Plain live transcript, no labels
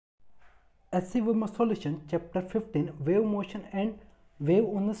SC Verma solution, chapter 15, wave motion and wave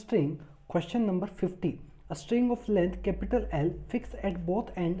on a string. Question number 50. A string of length capital L fixed at both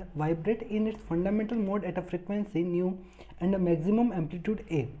ends vibrate in its fundamental mode at a frequency nu and a maximum amplitude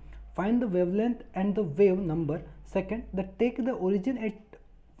A. Find the wavelength and the wave number. Second, take the origin at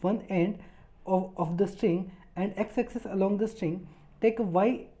one end of the string and x-axis along the string. Take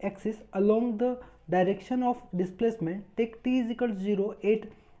y-axis along the direction of displacement. Take t is equal to 0 at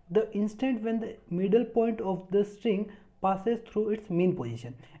the instant when the middle point of the string passes through its mean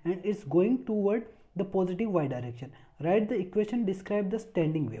position and it's going toward the positive y direction. Write the equation, describe the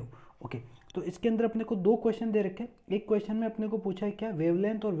standing wave. Okay तो इसके अंदर अपने को दो question दे रखे हैं। एक question में अपने को पूछा है क्या,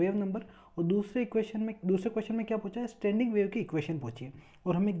 वेवलेंथ और वेव नंबर, और दूसरे क्वेश्चन में क्या पूछा है, स्टैंडिंग वेव की इक्वेशन पूछी है।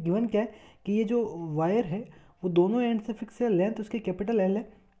 और हमें गिवन क्या है कि ये जो वायर है वो दोनों एंड से फिक्स है, लेंथ उसकी कैपिटल एल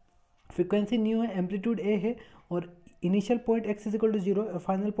है, फ्रीक्वेंसी न्यू है, एम्पलीट्यूड ए है, और initial point x is equal to 0 और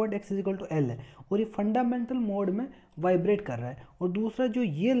final point x is equal to l है, और ये फंडामेंटल मोड में वाइब्रेट कर रहा है। और दूसरा जो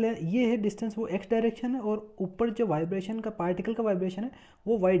ये है डिस्टेंस, वो x डायरेक्शन है, और ऊपर जो वाइब्रेशन का पार्टिकल का वाइब्रेशन है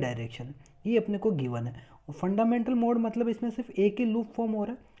वो y डायरेक्शन है। ये अपने को गिवन है। और फंडामेंटल मोड मतलब इसमें सिर्फ एक ही लूप फॉर्म हो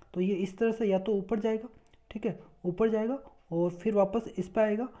रहा है, तो ये इस तरह से या तो ऊपर जाएगा, ठीक है, ऊपर जाएगा और फिर वापस इस पर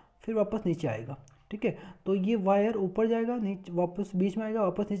आएगा, फिर वापस नीचे आएगा, ठीक है। तो ये वायर ऊपर जाएगा, नीचे वापस बीच में आएगा,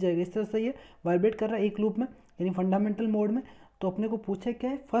 वापस नीचे जाएगा, इस तरह से ये वाइब्रेट कर रहा है एक लूप में, यानी फंडामेंटल मोड में। तो अपने को पूछा क्या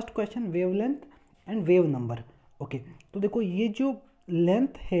है, first question wavelength and wave number. Okay तो देखो ये जो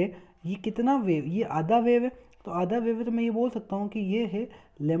लेंथ है ये कितना वेव, ये आधा वेव है, तो आधा वेव है तो मैं ये बोल सकता हूँ कि ये है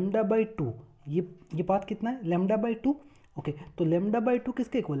λ/2। ये पाथ कितना है, λ/2। ओके तो λ/2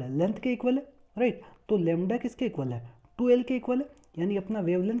 किसके इक्वल है, लेंथ के इक्वल है, राइट। तो लैम्डा किसके इक्वल है, 2l के इक्वल है, यानी अपना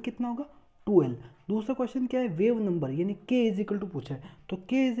वेवलेंथ कितना होगा, 2l। दूसरा क्वेश्चन क्या है, वेव नंबर, यानी k इज इक्वल टू पूछा है, तो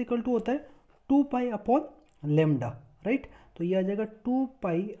k इज इक्वल टू होता है 2π/λ, राइट। तो ये आ जाएगा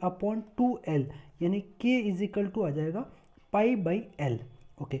 2π/2l, यानी k इज इक्वल टू आ जाएगा π/l।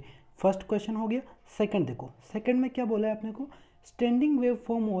 ओके फर्स्ट क्वेश्चन हो गया। सेकंड देखो, सेकंड में क्या बोला है अपने को, स्टैंडिंग वेव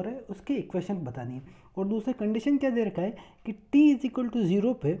फॉर्म हो रहा है, उसकी इक्वेशन बतानी है। और दूसरा कंडीशन क्या दे रखा है कि t इज इक्वल टू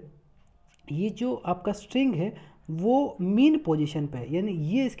 0 पे ये जो आपका स्ट्रिंग है वो मीन पोजीशन पे है, यानी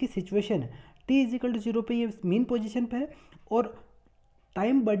ये इसकी सिचुएशन है, t इज इक्वल टू 0 पे ये मीन पोजीशन पे है, और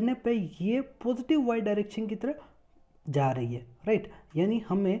टाइम बढ़ने पे ये पॉजिटिव वाई डायरेक्शन की तरफ जा रही है, राइट। यानी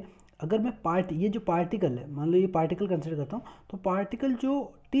हमें अगर मैं ये जो पार्टिकल है, मान लो ये पार्टिकल कंसिडर करता हूँ, तो पार्टिकल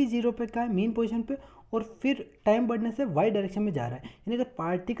जो t0 पे का है मीन पोजीशन पे, और फिर टाइम बढ़ने से y डायरेक्शन में जा रहा है, यानी अगर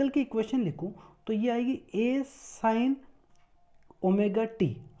पार्टिकल की इक्वेशन लिखूँ तो ये आएगी a sin omega t,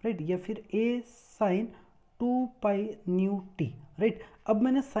 right, या फिर a sin 2π/t, राइट। अब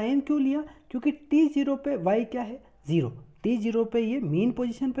मैंने साइन क्यों लिया, क्योंकि t0 पे y क्या है, 0, t0 पे ये मीन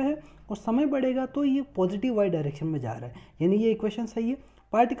पोजीशन पे है, और समय बढ़ेगा तो ये पॉजिटिव y डायरेक्शन में जा रहा है, यानी ये इक्वेशन सही है।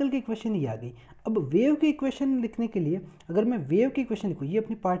 पार्टिकल की इक्वेशन ये आ गई। अब वेव की इक्वेशन लिखने के लिए अगर मैं वेव की इक्वेशन लिखूँ, ये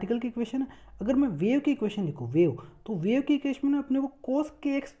अपनी पार्टिकल की इक्वेशन है, अगर मैं वेव की इक्वेशन लिखूँ तो वेव की इक्वेशन में अपने को cos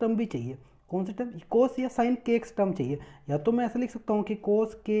kx टर्म भी चाहिए। कौन सा टर्म, कोस या साइन kx टर्म चाहिए। या तो मैं ऐसा लिख सकता हूँ कि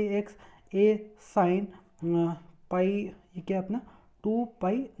cos kx a sin पाई, ये क्या है अपना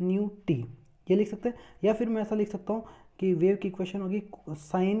 2π/t, ये लिख सकते हैं। या फिर मैं ऐसा लिख सकता हूँ कि वेव की इक्वेशन होगी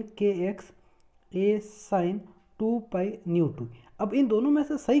sin kx a sin 2π/t। अब इन दोनों में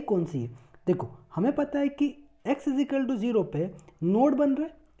से सही कौन सी है, देखो हमें पता है कि x इज इक्वल टू 0 पे नोड बन रहा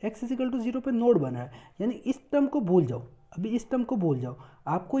है, x इज इक्वल टू 0 पे नोड बन रहा है, यानी इस टर्म को भूल जाओ, अभी इस टर्म को भूल जाओ।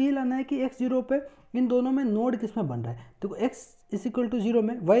 आपको ये लाना है कि x 0 पे इन दोनों में नोड किस में बन रहा है। देखो x इज इक्वल टू 0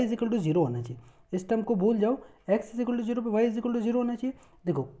 में y इज इक्वल टू 0 होना चाहिए, इस टर्म को भूल जाओ, x इज इक्वल टू 0 पे y इज इक्वल टू 0 होना चाहिए।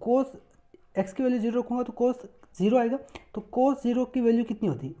 देखो कोस x की वैल्यू 0 रखूँगा तो कोस 0 आएगा, तो कोस 0 की वैल्यू कितनी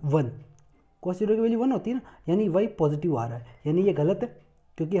होती है, 1, कोस 0 की वैल्यू 1 होती है ना, यानी y पॉजिटिव आ रहा है, यानी ये गलत है,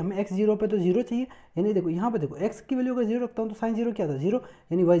 क्योंकि हमें x 0 पे तो 0 चाहिए। यानी देखो यहाँ पे देखो x की वैल्यू अगर 0 रखता हूँ तो साइन 0 क्या था, 0,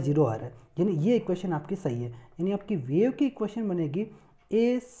 यानी y 0 आ रहा है, यानी ये इक्वेशन आपकी सही है। यानी आपकी वेव की इक्वेशन बनेगी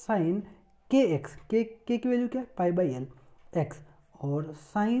a sin kx, k की वैल्यू क्या है, π/l x, और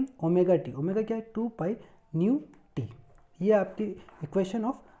sin ओमेगा t, ओमेगा क्या है 2π/t, ये आपकी इक्वेशन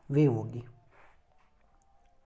ऑफ वेव होगी।